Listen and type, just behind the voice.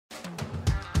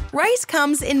Rice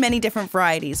comes in many different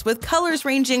varieties, with colors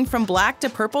ranging from black to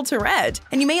purple to red.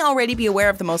 And you may already be aware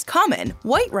of the most common,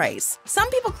 white rice. Some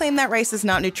people claim that rice is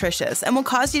not nutritious and will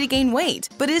cause you to gain weight.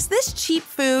 But is this cheap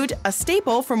food, a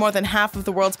staple for more than half of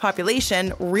the world's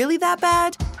population, really that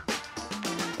bad?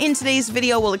 In today's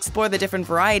video, we'll explore the different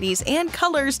varieties and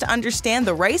colors to understand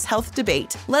the rice health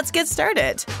debate. Let's get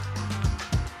started.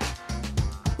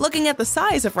 Looking at the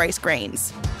size of rice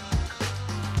grains.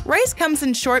 Rice comes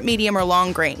in short, medium, or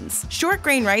long grains. Short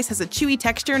grain rice has a chewy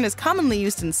texture and is commonly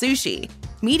used in sushi.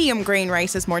 Medium grain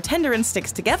rice is more tender and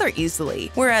sticks together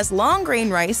easily, whereas long grain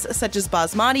rice, such as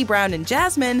basmati, brown, and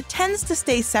jasmine, tends to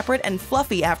stay separate and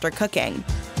fluffy after cooking.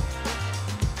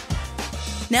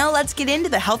 Now let's get into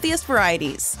the healthiest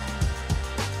varieties.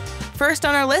 First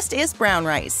on our list is brown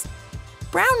rice.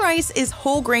 Brown rice is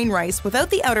whole grain rice without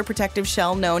the outer protective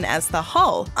shell known as the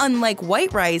hull. Unlike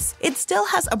white rice, it still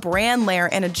has a bran layer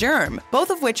and a germ, both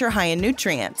of which are high in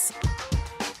nutrients.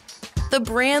 The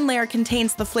bran layer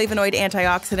contains the flavonoid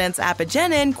antioxidants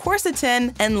apigenin,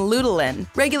 quercetin, and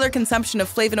lutein. Regular consumption of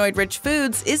flavonoid-rich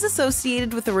foods is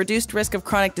associated with a reduced risk of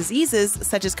chronic diseases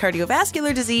such as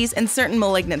cardiovascular disease and certain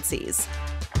malignancies.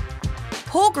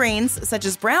 Whole grains, such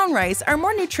as brown rice, are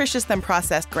more nutritious than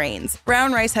processed grains.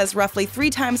 Brown rice has roughly 3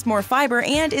 times more fiber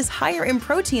and is higher in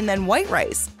protein than white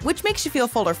rice, which makes you feel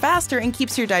fuller faster and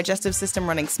keeps your digestive system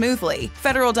running smoothly.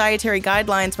 Federal dietary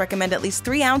guidelines recommend at least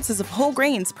 3 ounces of whole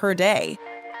grains per day.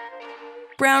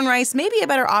 Brown rice may be a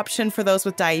better option for those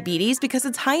with diabetes because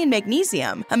it's high in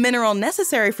magnesium, a mineral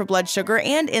necessary for blood sugar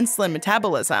and insulin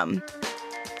metabolism.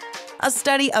 A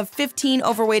study of 15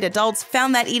 overweight adults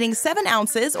found that eating 7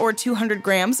 ounces or 200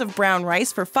 grams of brown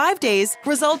rice for 5 days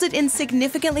resulted in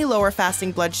significantly lower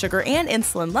fasting blood sugar and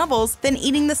insulin levels than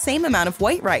eating the same amount of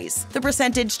white rice. The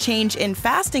percentage change in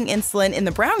fasting insulin in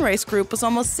the brown rice group was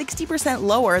almost 60%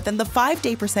 lower than the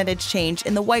 5-day percentage change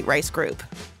in the white rice group.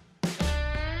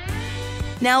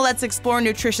 Now let's explore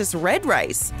nutritious red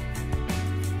rice.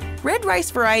 Red rice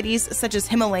varieties such as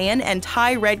Himalayan and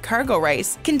Thai red cargo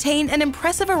rice contain an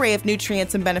impressive array of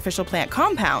nutrients and beneficial plant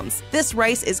compounds. This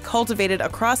rice is cultivated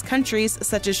across countries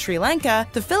such as Sri Lanka,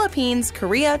 the Philippines,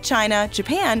 Korea, China,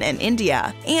 Japan, and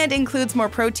India, and includes more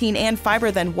protein and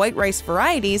fiber than white rice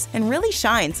varieties and really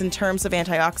shines in terms of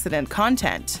antioxidant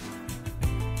content.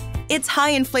 It's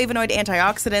high in flavonoid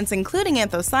antioxidants including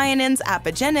anthocyanins,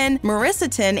 apigenin,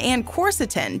 myricetin, and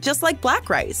quercetin, just like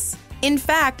black rice. In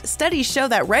fact, studies show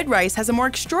that red rice has a more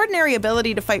extraordinary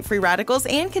ability to fight free radicals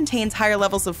and contains higher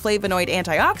levels of flavonoid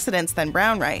antioxidants than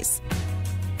brown rice.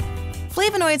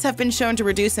 Flavonoids have been shown to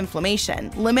reduce inflammation,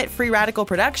 limit free radical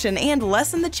production, and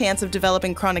lessen the chance of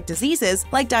developing chronic diseases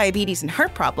like diabetes and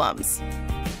heart problems.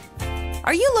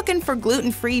 Are you looking for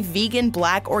gluten-free, vegan,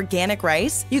 black, organic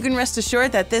rice? You can rest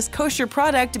assured that this kosher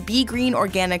product, Be Green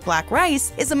Organic Black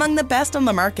Rice, is among the best on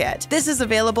the market. This is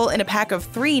available in a pack of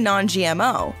 3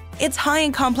 non-GMO. It's high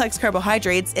in complex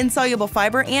carbohydrates, insoluble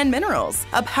fiber, and minerals.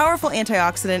 A powerful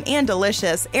antioxidant and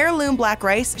delicious, heirloom black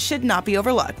rice should not be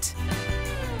overlooked.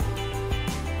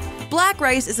 Black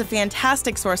rice is a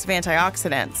fantastic source of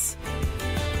antioxidants.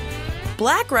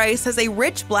 Black rice has a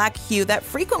rich black hue that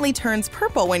frequently turns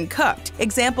purple when cooked.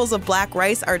 Examples of black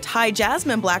rice are Thai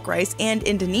jasmine black rice and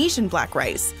Indonesian black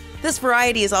rice. This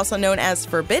variety is also known as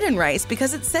forbidden rice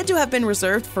because it's said to have been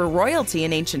reserved for royalty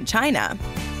in ancient China.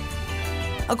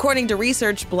 According to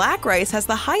research, black rice has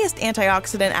the highest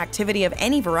antioxidant activity of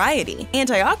any variety.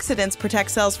 Antioxidants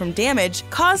protect cells from damage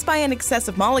caused by an excess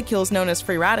of molecules known as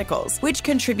free radicals, which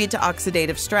contribute to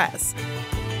oxidative stress.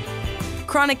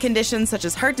 Chronic conditions such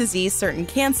as heart disease, certain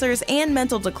cancers, and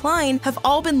mental decline have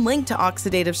all been linked to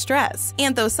oxidative stress.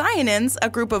 Anthocyanins, a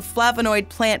group of flavonoid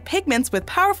plant pigments with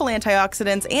powerful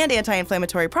antioxidants and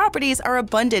anti-inflammatory properties, are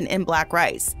abundant in black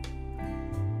rice.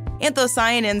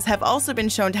 Anthocyanins have also been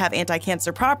shown to have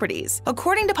anti-cancer properties.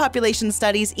 According to population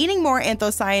studies, eating more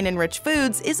anthocyanin-rich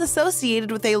foods is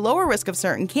associated with a lower risk of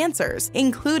certain cancers,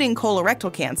 including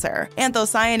colorectal cancer.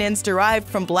 Anthocyanins derived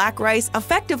from black rice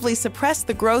effectively suppress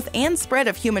the growth and spread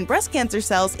of human breast cancer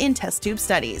cells in test tube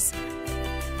studies.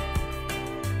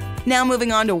 Now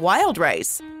moving on to wild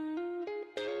rice.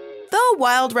 Though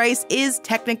wild rice is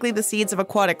technically the seeds of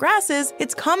aquatic grasses,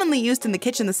 it's commonly used in the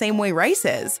kitchen the same way rice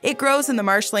is. It grows in the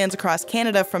marshlands across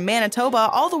Canada from Manitoba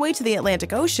all the way to the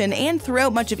Atlantic Ocean and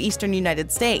throughout much of eastern United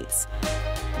States.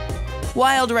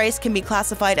 Wild rice can be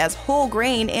classified as whole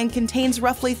grain and contains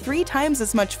roughly 3 times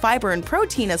as much fiber and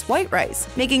protein as white rice,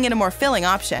 making it a more filling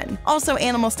option. Also,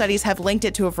 animal studies have linked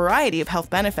it to a variety of health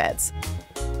benefits.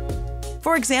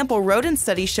 For example, rodent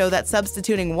studies show that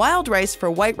substituting wild rice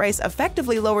for white rice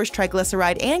effectively lowers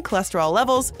triglyceride and cholesterol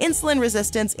levels, insulin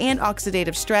resistance, and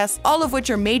oxidative stress, all of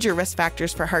which are major risk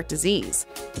factors for heart disease.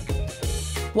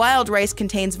 Wild rice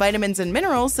contains vitamins and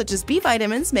minerals such as B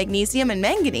vitamins, magnesium, and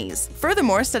manganese.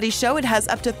 Furthermore, studies show it has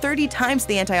up to 30 times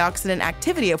the antioxidant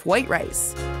activity of white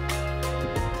rice.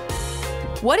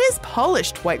 What is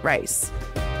polished white rice?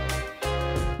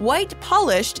 White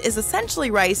polished is essentially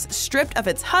rice stripped of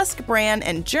its husk, bran,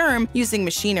 and germ using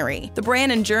machinery. The bran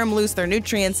and germ lose their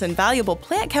nutrients and valuable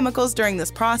plant chemicals during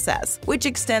this process, which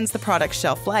extends the product's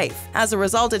shelf life. As a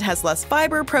result, it has less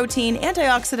fiber, protein,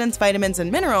 antioxidants, vitamins,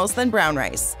 and minerals than brown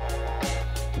rice.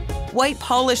 White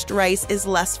polished rice is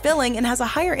less filling and has a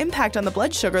higher impact on the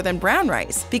blood sugar than brown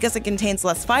rice because it contains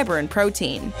less fiber and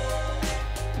protein.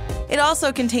 It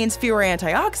also contains fewer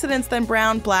antioxidants than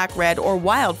brown, black, red, or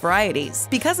wild varieties.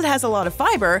 Because it has a lot of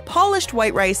fiber, polished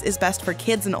white rice is best for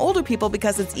kids and older people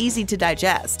because it's easy to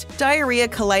digest. Diarrhea,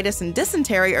 colitis, and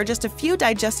dysentery are just a few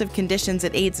digestive conditions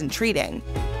it aids in treating.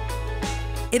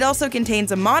 It also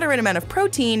contains a moderate amount of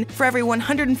protein. For every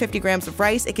 150 grams of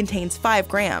rice, it contains 5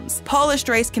 grams. Polished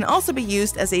rice can also be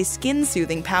used as a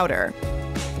skin-soothing powder.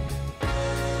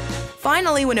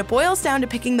 Finally, when it boils down to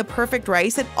picking the perfect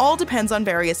rice, it all depends on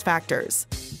various factors.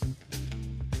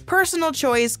 Personal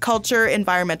choice, culture,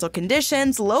 environmental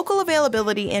conditions, local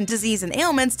availability, and disease and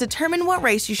ailments determine what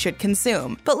rice you should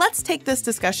consume. But let's take this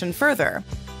discussion further.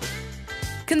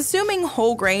 Consuming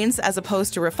whole grains as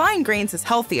opposed to refined grains is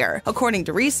healthier, according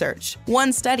to research.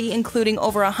 One study, including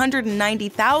over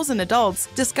 190,000 adults,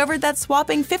 discovered that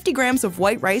swapping 50 grams of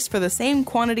white rice for the same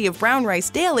quantity of brown rice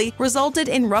daily resulted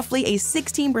in roughly a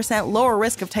 16% lower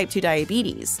risk of type 2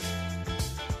 diabetes.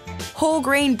 Whole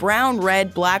grain brown,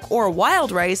 red, black, or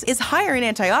wild rice is higher in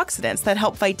antioxidants that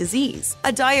help fight disease.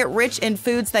 A diet rich in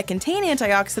foods that contain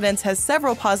antioxidants has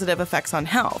several positive effects on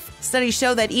health. Studies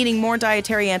show that eating more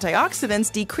dietary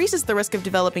antioxidants decreases the risk of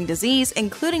developing disease,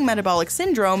 including metabolic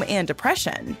syndrome and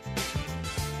depression.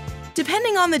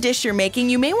 Depending on the dish you're making,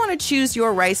 you may want to choose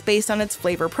your rice based on its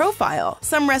flavor profile.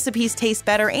 Some recipes taste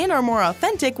better and are more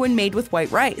authentic when made with white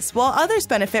rice, while others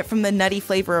benefit from the nutty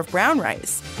flavor of brown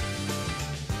rice.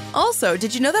 Also,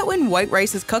 did you know that when white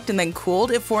rice is cooked and then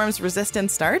cooled, it forms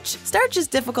resistant starch? Starch is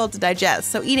difficult to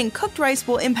digest, so eating cooked rice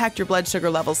will impact your blood sugar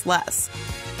levels less.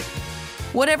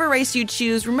 Whatever rice you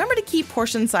choose, remember to keep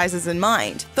portion sizes in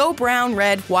mind. Though brown,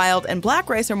 red, wild, and black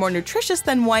rice are more nutritious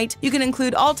than white, you can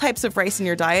include all types of rice in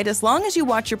your diet as long as you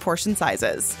watch your portion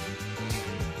sizes.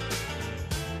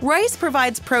 Rice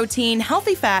provides protein,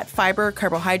 healthy fat, fiber,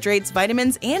 carbohydrates,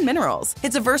 vitamins, and minerals.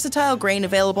 It's a versatile grain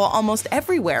available almost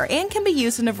everywhere and can be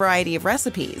used in a variety of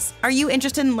recipes. Are you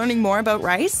interested in learning more about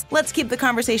rice? Let's keep the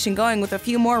conversation going with a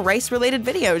few more rice-related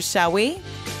videos, shall we?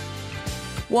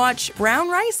 Watch brown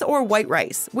rice or white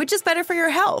rice, which is better for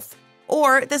your health?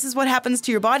 Or this is what happens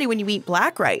to your body when you eat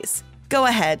black rice. Go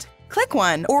ahead, click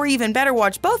one, or even better,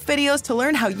 watch both videos to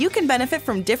learn how you can benefit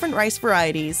from different rice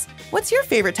varieties. What's your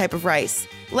favorite type of rice?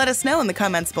 Let us know in the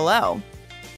comments below.